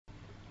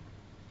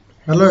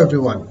Hello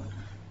everyone.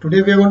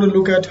 Today we are going to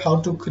look at how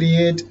to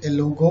create a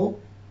logo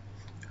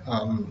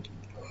um,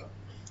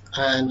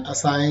 and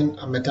assign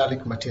a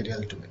metallic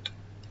material to it.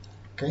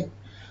 Okay,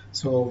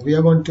 so we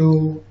are going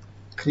to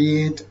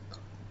create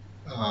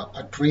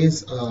a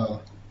trace a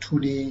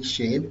 2D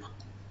shape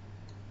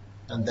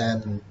and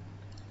then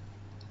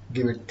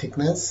give it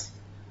thickness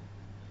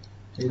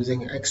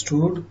using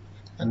extrude,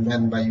 and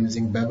then by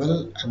using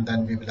bevel, and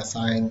then we will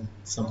assign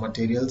some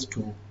materials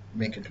to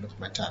make it look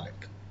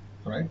metallic.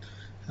 All right.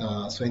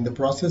 So in the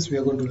process we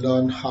are going to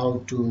learn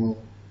how to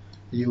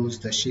use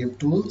the shape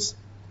tools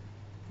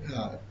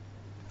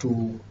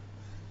to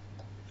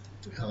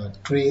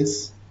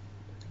trace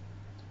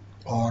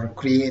or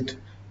create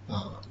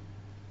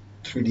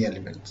 3D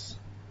elements.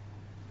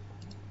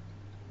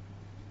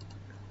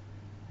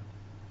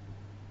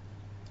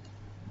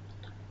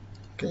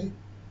 Okay,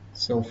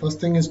 so first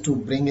thing is to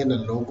bring in a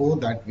logo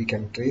that we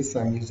can trace.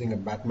 I'm using a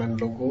Batman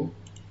logo.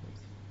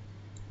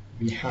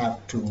 We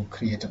have to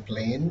create a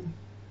plane,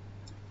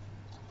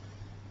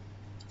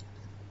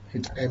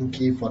 hit M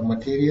key for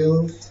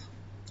materials,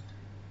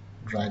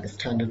 drag a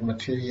standard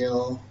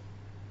material,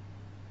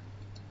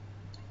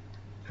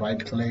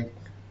 right click,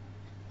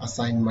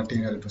 assign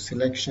material to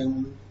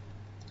selection,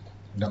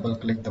 double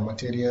click the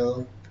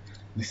material.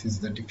 This is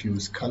the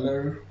diffuse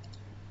color.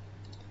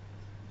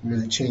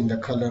 We'll change the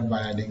color by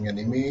adding an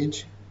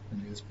image.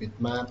 We'll use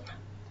bitmap.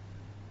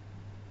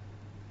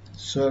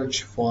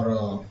 Search for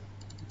a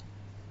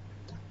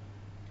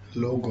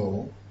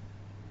logo,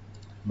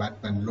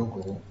 Batman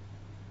logo.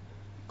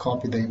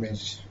 Copy the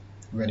image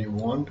where you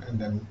want and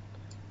then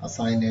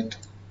assign it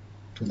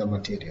to the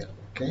material.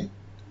 Okay.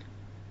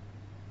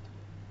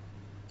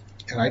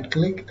 Right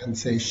click and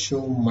say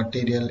show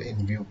material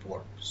in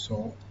viewport.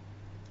 So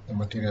the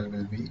material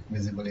will be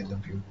visible in the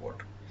viewport.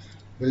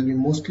 We'll be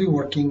mostly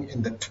working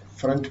in the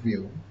front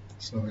view,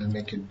 so we'll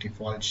make it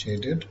default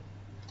shaded.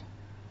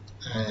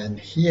 And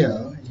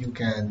here you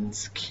can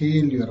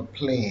scale your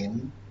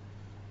plane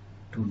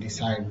to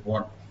decide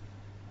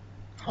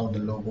how the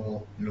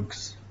logo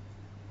looks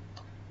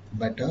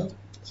better.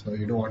 So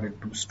you don't want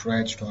it too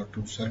stretched or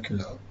too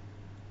circular.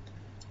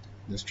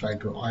 Just try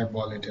to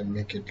eyeball it and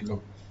make it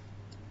look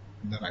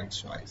the right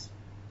size.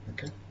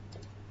 Okay.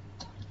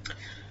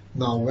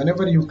 Now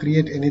whenever you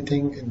create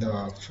anything in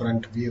the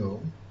front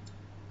view,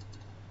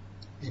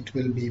 it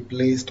will be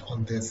placed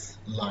on this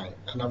line,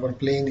 and our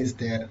plane is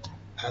there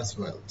as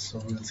well.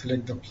 So we'll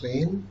select the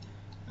plane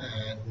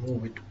and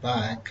move it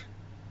back,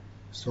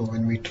 so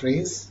when we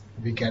trace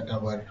we get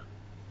our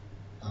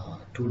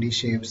 2D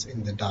shapes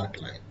in the dark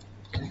line.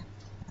 Okay,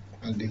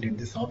 I'll delete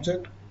this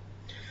object.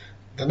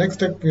 The next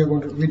step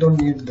we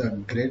don't need the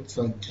grid,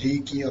 so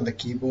G key on the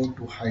keyboard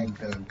to hide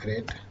the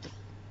grid.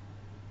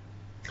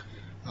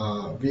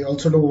 We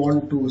also don't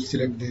want to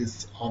select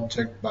this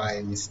object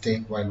by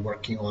mistake while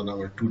working on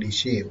our 2D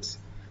shapes.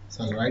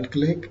 So I'll right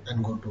click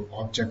and go to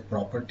object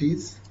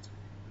properties,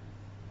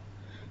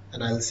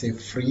 and I'll say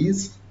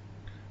freeze,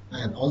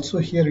 and also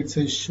here it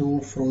says show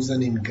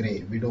frozen in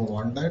gray. We don't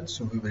want that,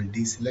 so we will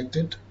deselect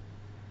it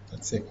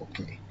and say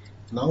OK.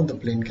 Now the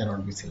plane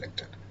cannot be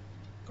selected.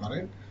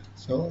 Alright,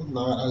 so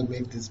now I'll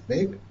make this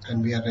big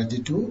and we are ready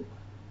to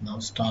now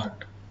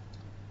start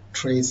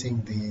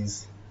tracing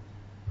this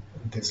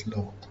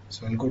logo.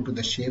 So I'll go to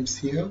the shapes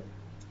here,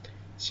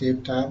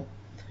 shape tab,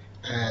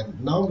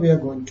 and now we are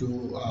going to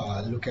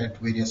look at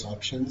various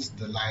options.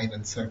 The line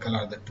and circle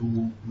are the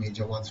two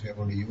major ones we are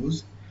going to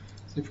use.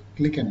 So if you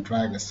click and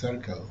drag a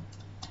circle,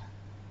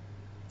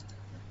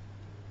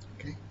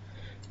 okay,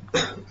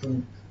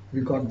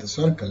 we got the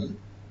circle,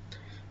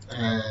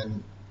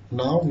 and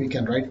now we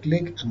can right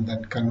click and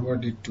then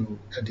convert it to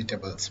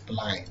editable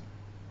spline.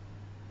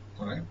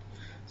 Alright,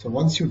 so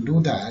once you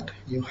do that,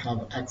 you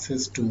have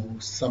access to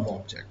sub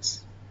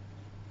objects.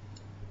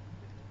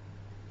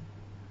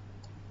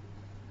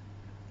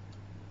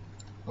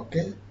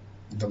 Okay,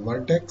 the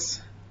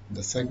vertex,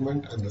 the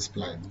segment, and the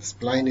spline. The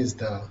spline is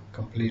the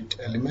complete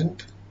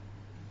element.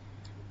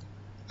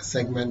 The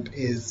segment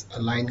is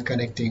a line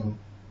connecting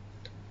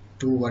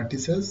two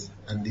vertices,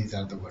 and these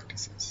are the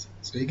vertices.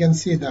 So you can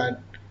see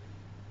that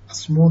a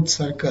smooth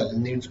circle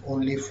needs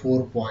only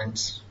 4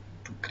 points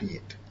to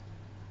create.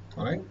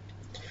 Alright,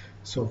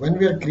 so when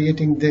we are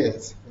creating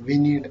this, we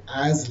need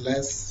as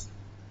less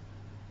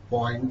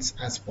points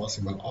as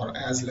possible or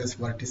as less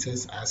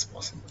vertices as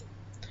possible.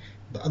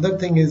 The other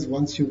thing is,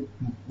 once you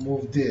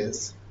move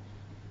this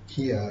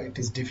here, it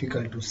is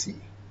difficult to see.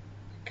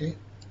 Okay,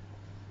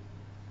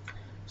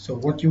 so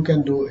what you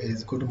can do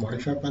is go to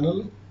modify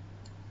panel,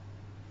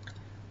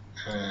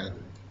 and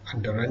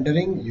under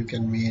rendering you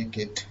can make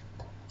it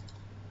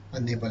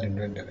enable in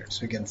rendered,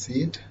 so you can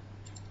see it.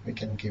 We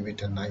can give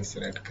it a nice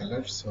red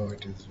color so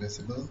it is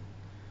visible,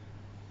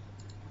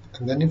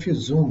 and then if you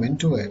zoom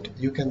into it,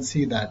 you can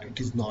see that it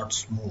is not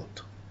smooth.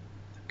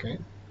 Okay,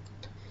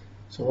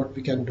 so what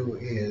we can do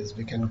is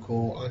we can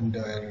go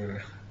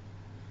under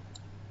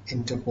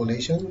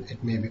interpolation.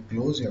 It may be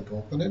closed, you have to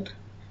open it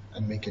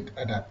and make it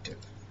adaptive.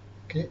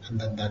 Okay, and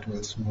then that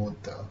will smooth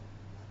the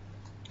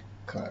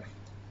curve.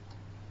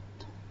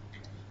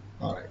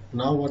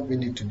 Now what we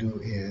need to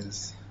do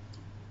is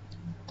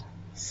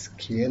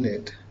scale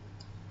it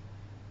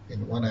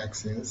in one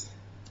axis,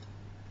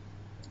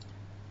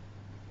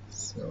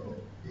 so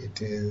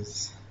it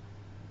is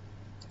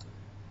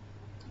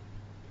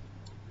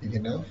big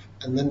enough,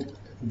 and then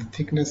the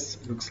thickness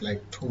looks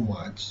like too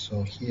much,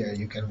 so here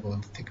you can go,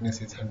 the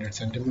thickness is 100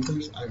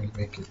 centimeters. I will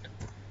make it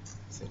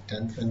say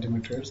 10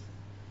 centimeters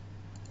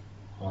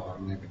or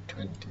maybe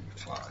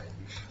 25,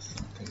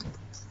 something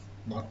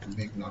not too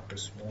big, not too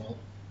small,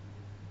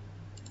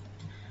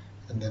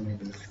 and then we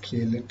will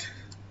scale it.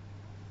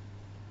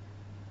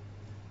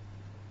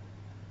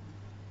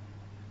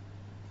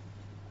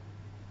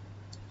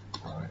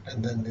 Alright,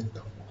 and then in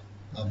the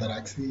other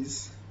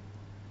axis,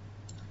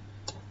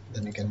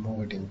 then you can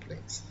move it in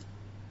place.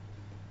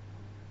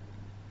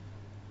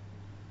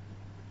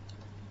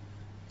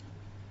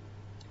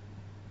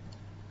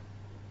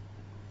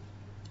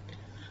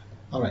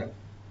 Alright,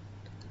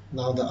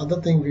 now the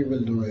other thing we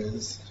will do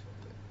is,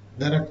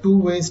 there are two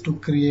ways to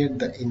create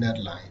the inner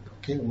line.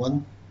 Okay,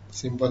 one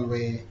simple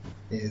way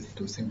is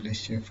to simply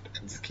shift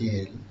and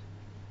scale.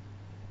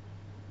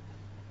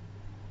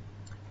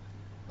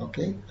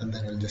 Okay, and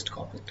then we'll just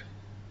copy it.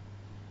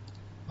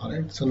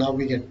 Alright, so now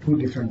we get two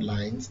different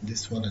lines,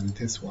 this one and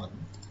this one.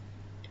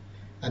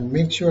 And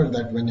make sure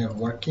that when you're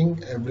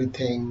working,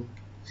 everything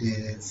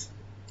is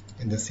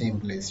in the same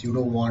place. You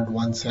don't want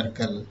one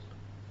circle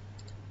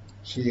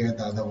here,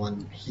 the other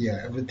one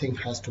here. Everything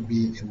has to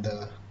be in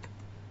the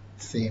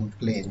same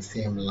plane,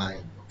 same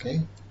line.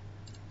 Okay,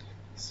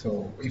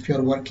 so if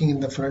you're working in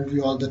the front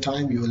view all the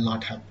time, you will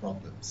not have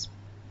problems.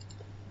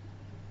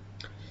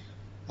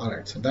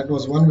 Alright, so that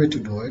was one way to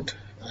do it.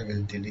 I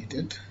will delete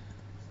it.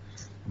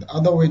 The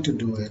other way to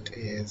do it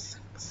is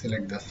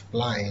select the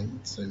spline.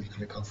 So you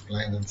click on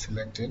spline and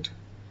select it,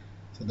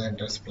 so the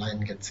entire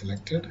spline gets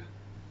selected,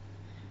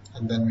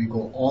 and then we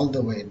go all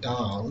the way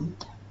down,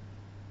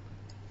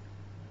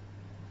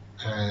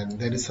 and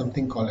there is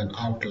something called an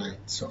outline.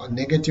 So a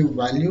negative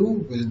value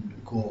will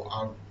go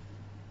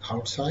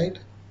outside,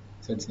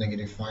 so it's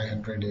negative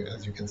 500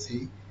 as you can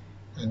see,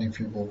 and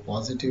if you go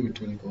positive it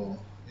will go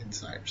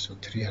inside, so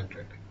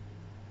 300.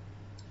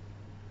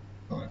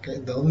 Okay,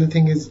 the only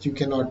thing is you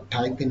cannot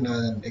type in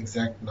an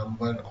exact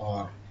number,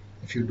 or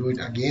if you do it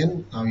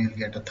again, now you'll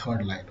get a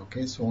third line.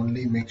 Okay, so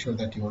only make sure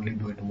that you only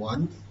do it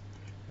once,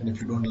 and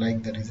if you don't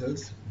like the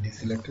results,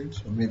 deselect it.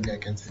 So maybe I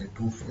can say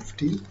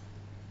 250,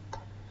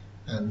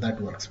 and that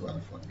works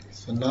well for me.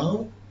 So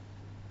now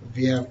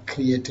we have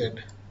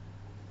created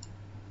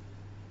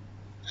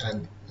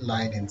a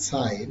line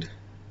inside.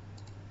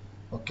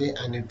 Okay,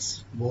 and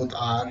it's both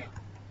are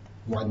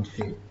one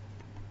shape.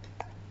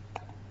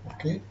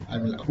 Okay, I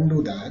will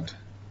undo that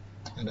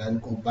and I'll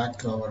go back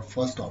to our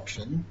first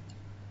option.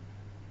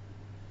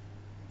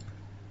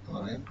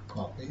 Alright,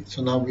 copy.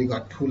 So now we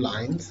got two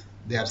lines,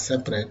 they are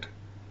separate,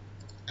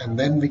 and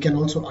then we can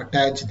also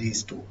attach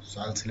these two.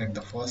 So I'll select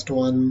the first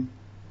one,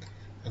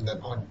 and then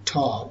on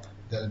top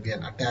there will be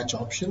an attach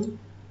option,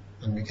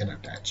 and we can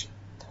attach.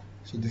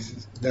 So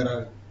there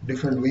are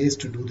different ways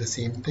to do the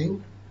same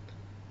thing.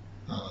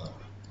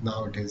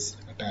 Now it is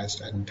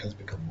attached and it has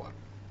become one.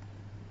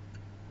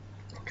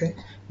 Okay,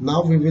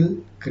 now we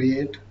will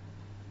create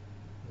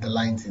the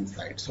lines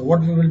inside. So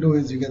what we will do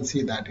is, you can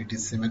see that it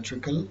is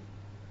symmetrical,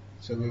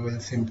 so we will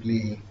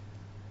simply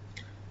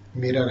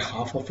mirror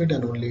half of it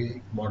and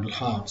only model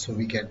half, so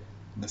we get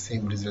the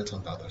same results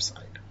on the other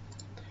side.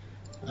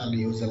 I'll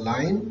use a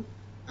line,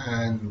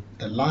 and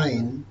the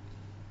line,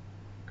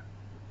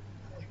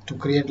 to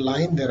create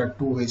line, there are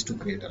two ways to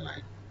create a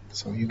line.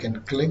 So you can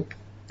click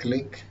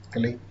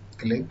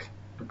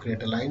to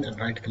create a line, and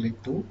right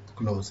click to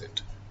close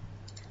it,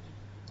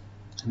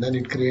 and then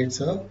it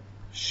creates a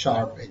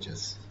sharp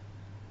edges.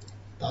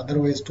 The other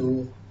way is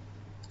to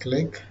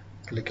click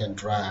and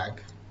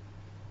drag,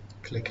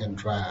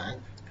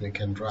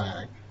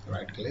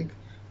 right click,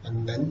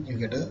 and then you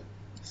get a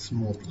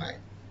smooth line.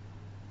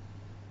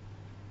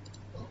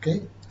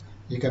 Okay,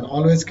 you can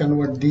always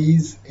convert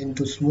these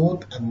into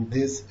smooth and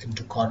this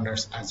into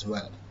corners as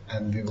well,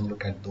 and we will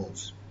look at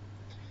those.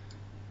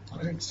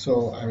 Alright,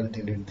 so I will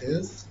delete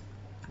this.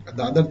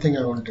 The other thing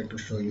I wanted to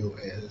show you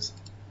is,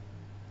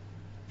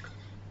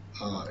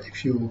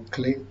 if you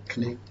click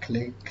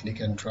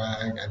and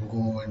drag and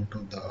go into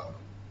the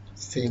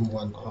same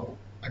one,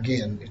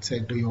 again it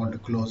said, do you want to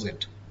close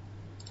it?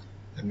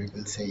 And we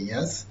will say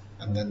yes,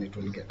 and then it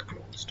will get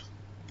closed.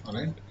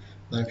 Alright,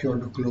 now if you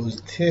want to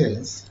close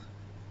this,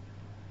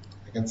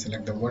 I can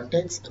select the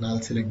vertex, and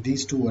I'll select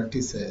these two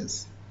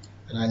vertices,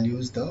 and I'll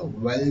use the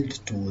weld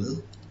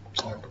tool.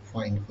 So I have to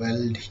find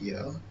weld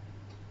here.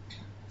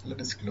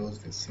 Let us close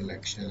this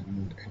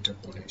selection,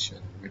 interpolation.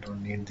 We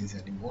don't need these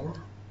anymore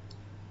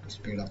to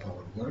speed up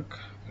our work.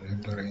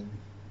 Rendering.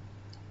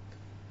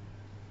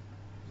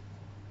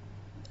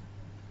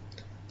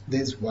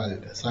 There's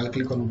weld, so I'll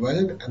click on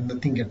weld, and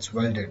nothing gets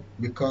welded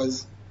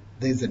because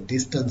there's a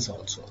distance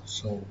also.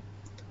 So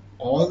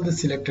all the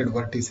selected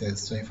vertices,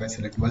 so if I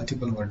select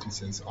multiple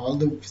vertices, all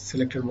the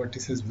selected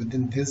vertices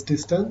within this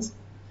distance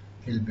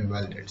will be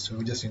welded. So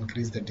we just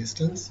increase the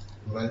distance,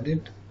 weld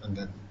it, and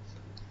then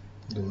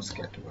those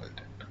get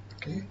welded.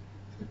 Okay,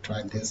 so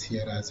try this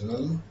here as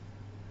well.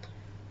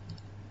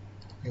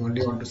 You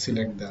only want to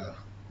select the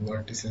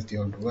vertices you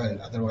want to weld.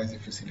 Otherwise,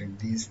 if you select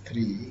these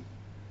three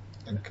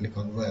and click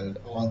on weld,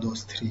 all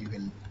those three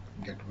will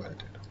get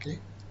welded. Okay,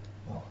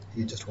 or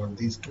you just want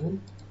these two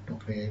to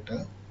create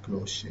a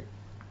closed shape.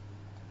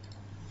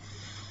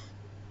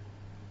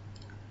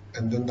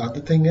 And then the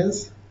other thing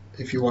is,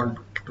 if you want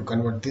to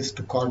convert this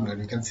to corner,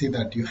 you can see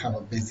that you have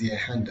a bezier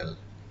handle.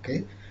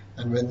 Okay,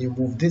 and when you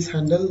move this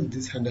handle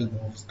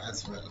moves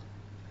as well.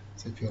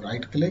 So if you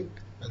right click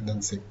and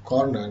then say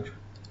corner,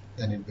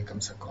 then it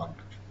becomes a corner.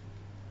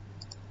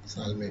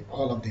 So I'll make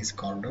all of these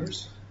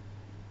corners.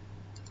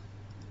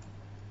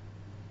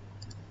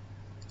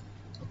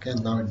 Okay,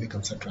 and now it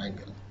becomes a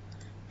triangle.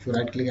 If you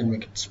right click and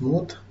make it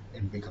smooth,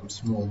 it becomes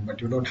smooth,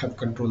 but you don't have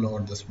control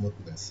over the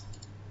smoothness.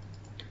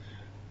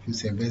 If you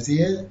say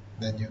bezier,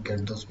 then you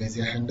get those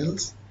bezier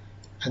handles.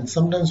 And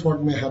sometimes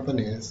what may happen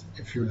is,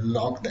 if you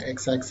lock the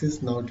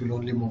x-axis, now it will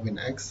only move in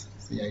x.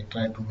 See, I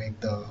try to make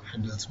the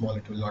handle small,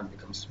 it will not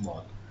become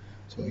small.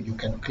 So you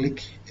can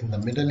click in the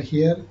middle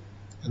here,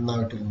 and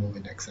now it will move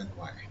in x and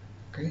y.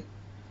 Okay,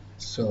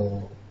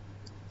 so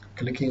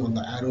clicking on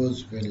the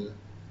arrows will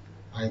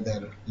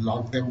either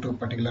lock them to a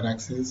particular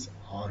axis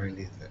or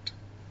release it.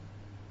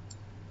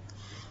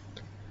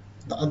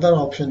 The other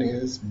option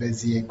is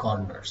bezier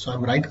corner. So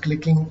I'm right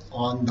clicking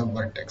on the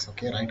vertex.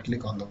 Okay, right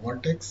click on the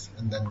vertex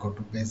and then go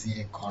to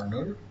bezier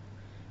corner.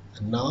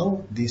 And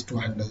now these two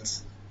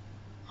handles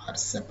are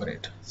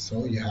separate.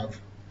 So you have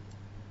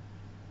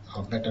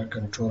a better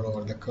control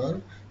over the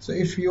curve. So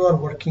if you are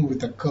working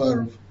with a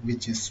curve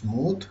which is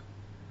smooth,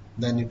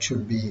 then it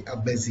should be a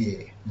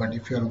bezier. But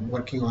if you are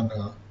working on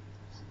a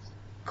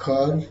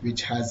curve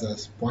which has a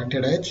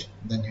pointed edge,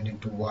 then you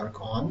need to work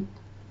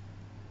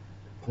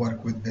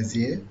with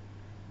bezier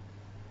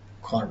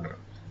corner.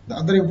 The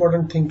other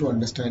important thing to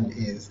understand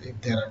is, if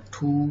there are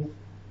two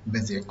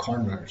bezier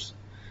corners,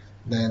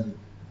 then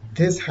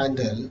this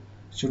handle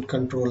should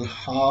control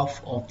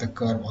half of the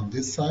curve on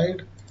this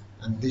side,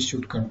 and this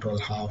should control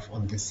half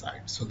on this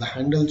side. So the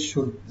handle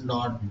should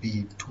not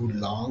be too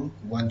long.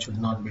 One should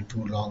not be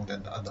too long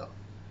than the other.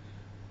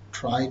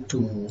 Try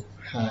to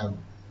have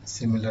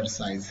similar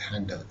size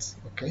handles.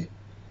 Okay,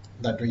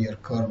 that way your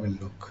curve will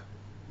look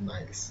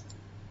nice.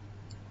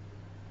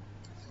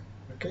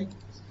 Okay,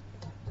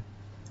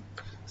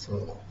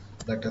 so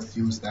let us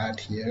use that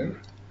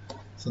here.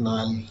 So now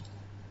I'll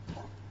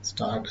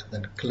start,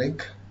 then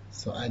click.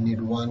 So I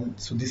need one.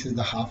 So this is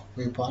the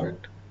halfway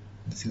part.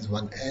 This is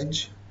one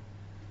edge.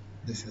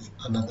 This is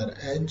another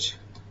edge.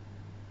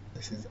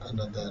 This is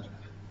another.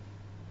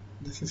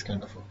 This is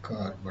kind of a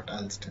curve, but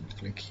I'll still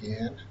click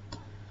here.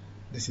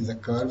 This is a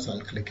curve, so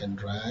I'll click and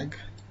drag.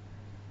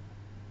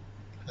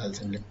 I'll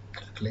simply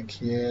click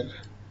here,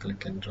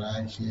 click and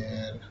drag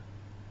here,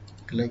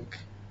 click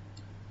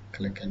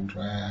and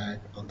drag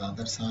on the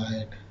other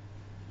side,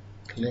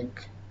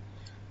 click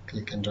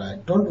and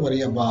drag. Don't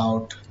worry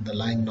about the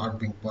line not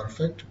being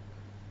perfect.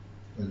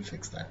 We'll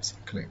fix that. So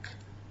click.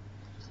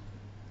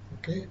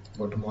 Okay,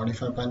 go to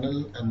modify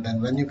panel, and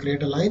then when you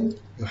create a line,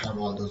 you have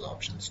all those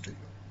options to you.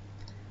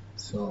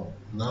 So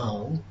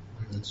now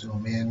we will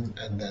zoom in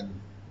and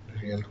then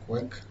real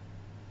quick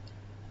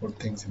put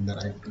things in the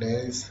right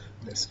place.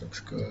 This looks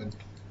good.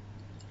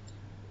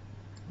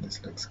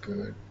 This looks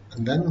good.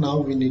 And then now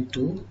we need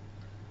to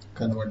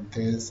convert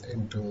this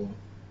into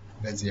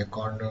bezier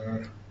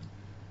corner.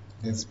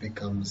 This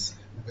becomes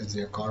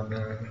bezier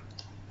corner.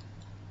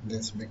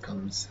 This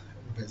becomes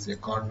bezier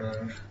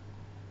corner.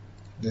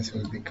 This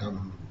will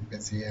become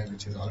bezier,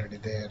 which is already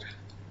there.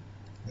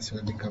 This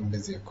will become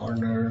bezier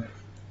corner.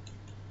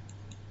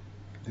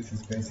 This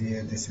is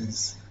bezier. This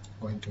is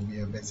going to be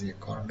a bezier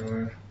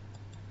corner.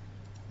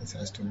 This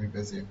has to be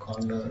bezier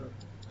corner,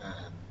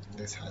 and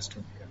this has to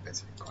be a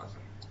bezier corner.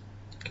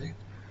 Okay,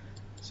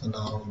 so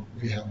now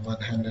we have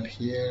one handle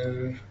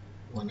here,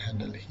 one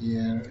handle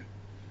here.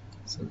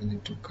 So we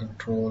need to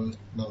control.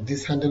 Now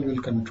this handle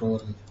will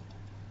control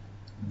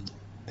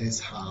this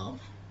half,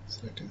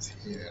 so it is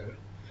here.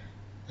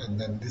 And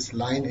then this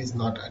line is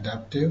not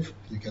adaptive.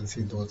 You can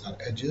see those are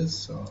edges,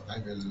 so I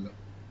will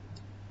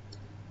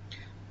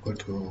go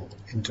to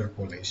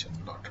interpolation,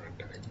 not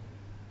rendering,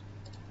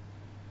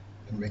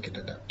 and make it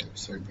adaptive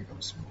so it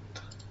becomes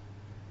smooth.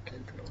 Okay,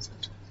 close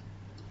it.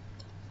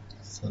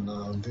 So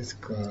now this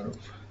curve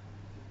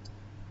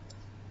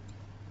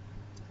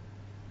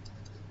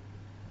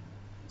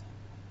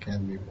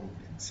can be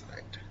moved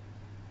inside.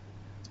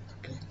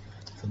 Okay,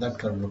 so that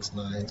curve looks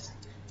nice.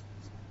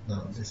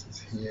 Now this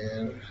is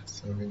here,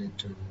 so we need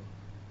to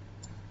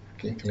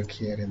click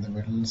here in the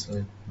middle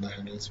so the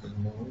handles will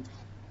move.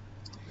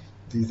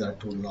 These are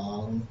too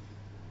long.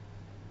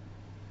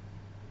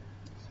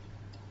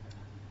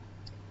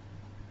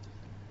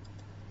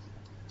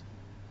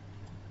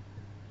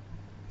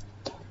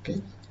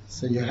 Okay,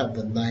 so you have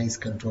the nice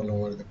control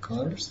over the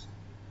curves.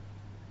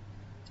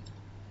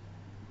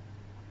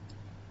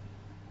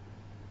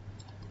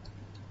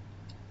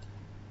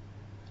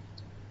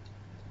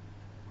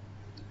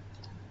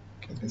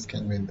 Okay, this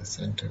can be in the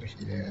center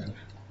here.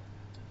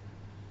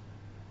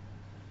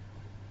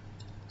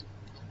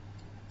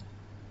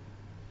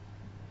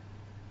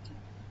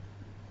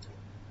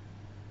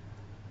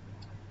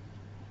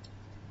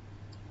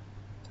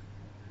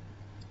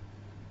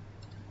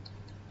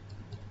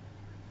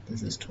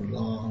 This is too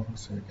long,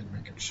 so we can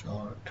make it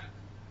short.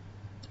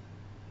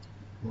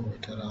 Move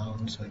it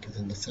around so it is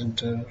in the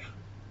center.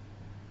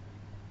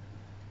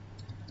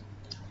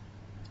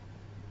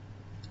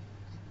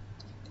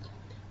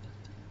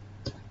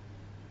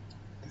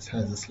 This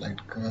has a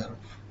slight curve.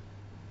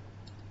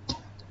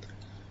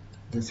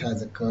 This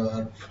has a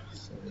curve,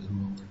 so we'll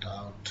move it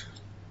out.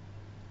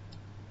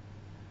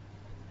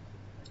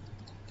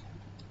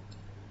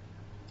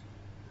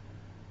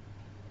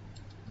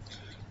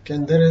 Okay,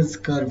 there is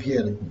curve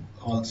here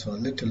also a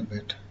little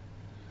bit.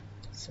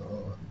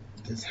 So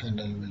this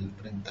handle will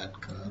bring that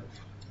curve,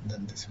 and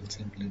then this will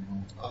simply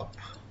move up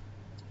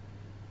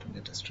to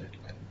get a straight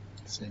line.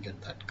 So you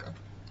get that curve.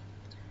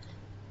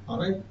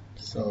 Alright,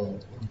 so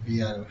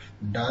we are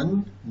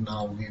done.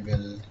 Now we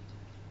will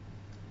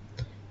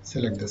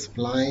select the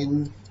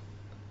spline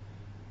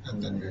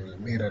and then we will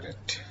mirror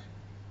it.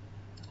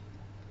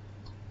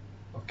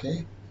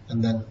 Okay,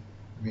 and then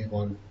we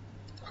want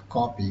a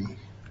copy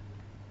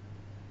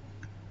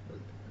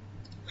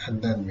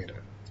and then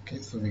mirror.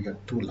 Okay, so we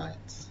got two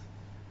lines.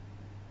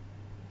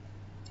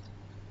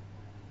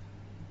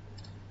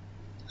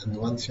 And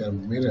once you are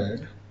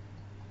mirrored,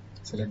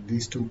 select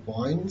these 2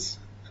 points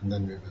and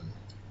then we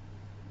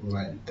will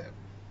weld them.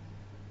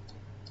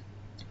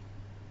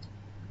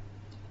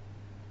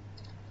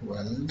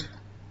 Weld.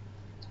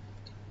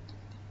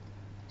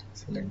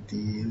 Select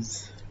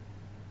these.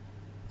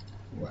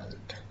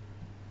 Weld.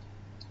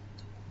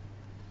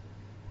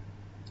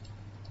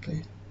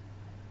 Okay.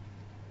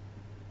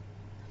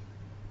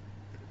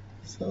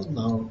 So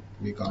now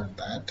we got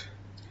that.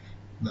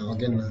 Now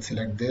again we'll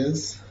select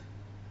this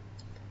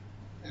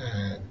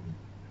and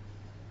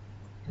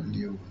we'll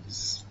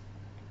use,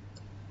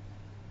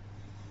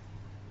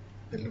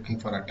 we're looking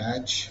for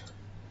attach,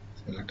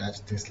 so we'll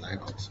attach this line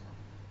also.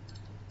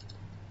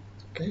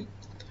 Okay,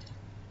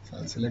 so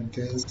I'll select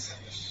this,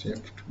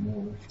 shift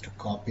move to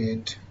copy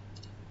it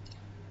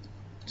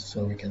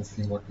so we can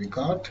see what we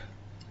got.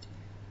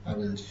 I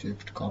will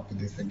shift copy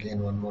this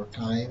again one more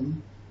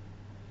time.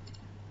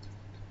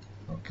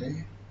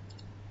 Okay,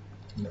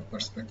 in the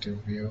perspective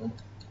view.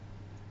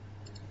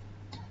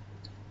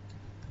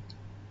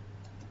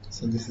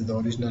 So this is the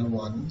original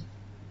one.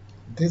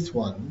 This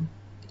one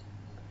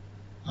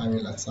I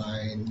will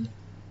assign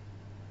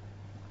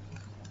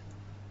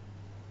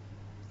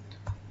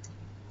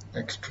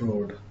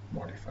extrude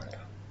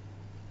modifier.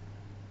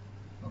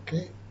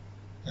 Okay,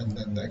 and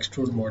then the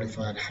extrude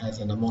modifier has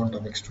an amount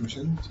of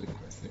extrusion, so if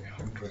I say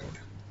 100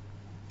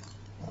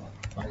 or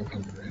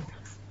 500,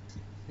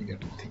 you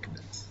get a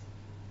thickness.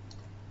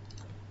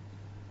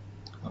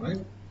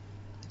 Alright,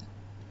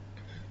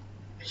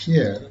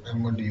 here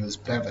I'm going to use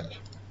bevel.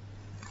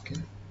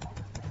 Okay,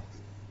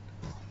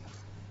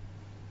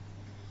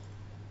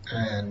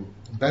 and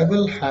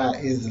bevel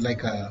is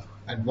like a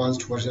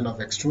advanced version of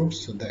extrude,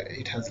 so that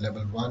it has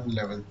level 1,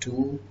 level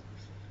 2.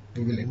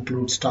 We will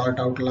include start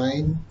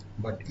outline,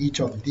 but each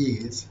of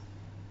these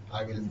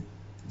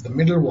the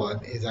middle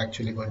one is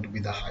actually going to be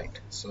the height.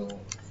 So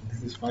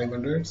this is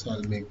 500, so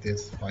I'll make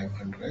this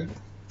 500,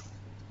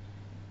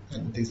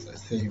 and this,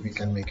 say we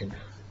can make it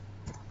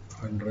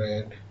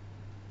 100,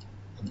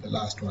 and the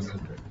last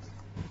 100.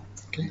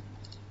 Okay,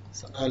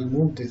 so I'll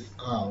move this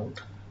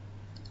out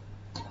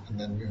and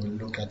then we will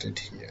look at it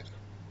here.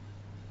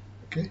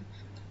 Okay,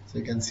 so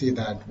you can see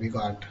that we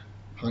got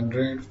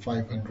 100,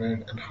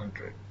 500 and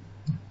 100,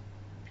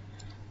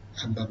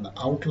 and then the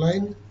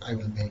outline I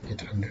will make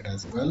it 100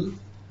 as well,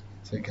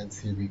 so you can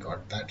see we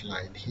got that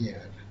line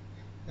here,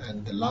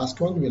 and the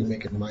last one will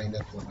make it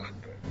minus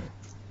 100,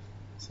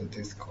 so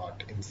this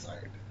got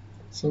inside,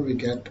 so we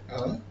get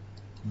a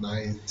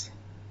nice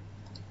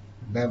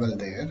bevel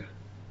there.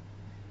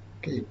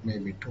 Okay, it may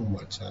be too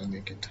much, I'll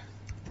make it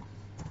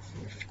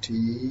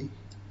 50,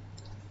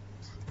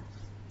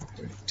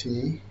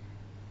 50,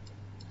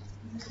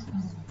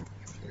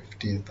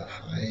 50 is the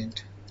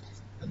height,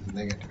 and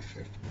negative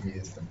 50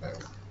 is the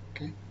bevel.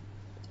 Okay,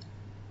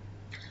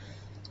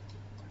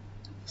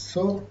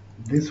 so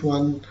this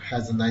one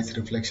has a nice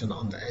reflection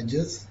on the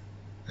edges,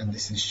 and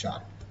this is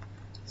sharp,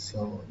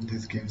 so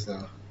this gives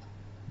the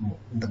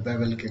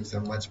bevel gives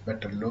a much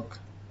better look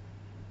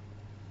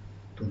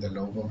to the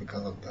logo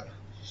because of the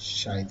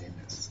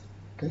shininess.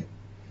 Okay,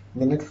 in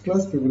the next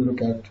class we will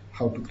look at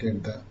how to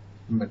create the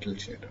metal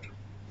shader.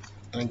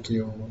 Thank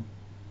you.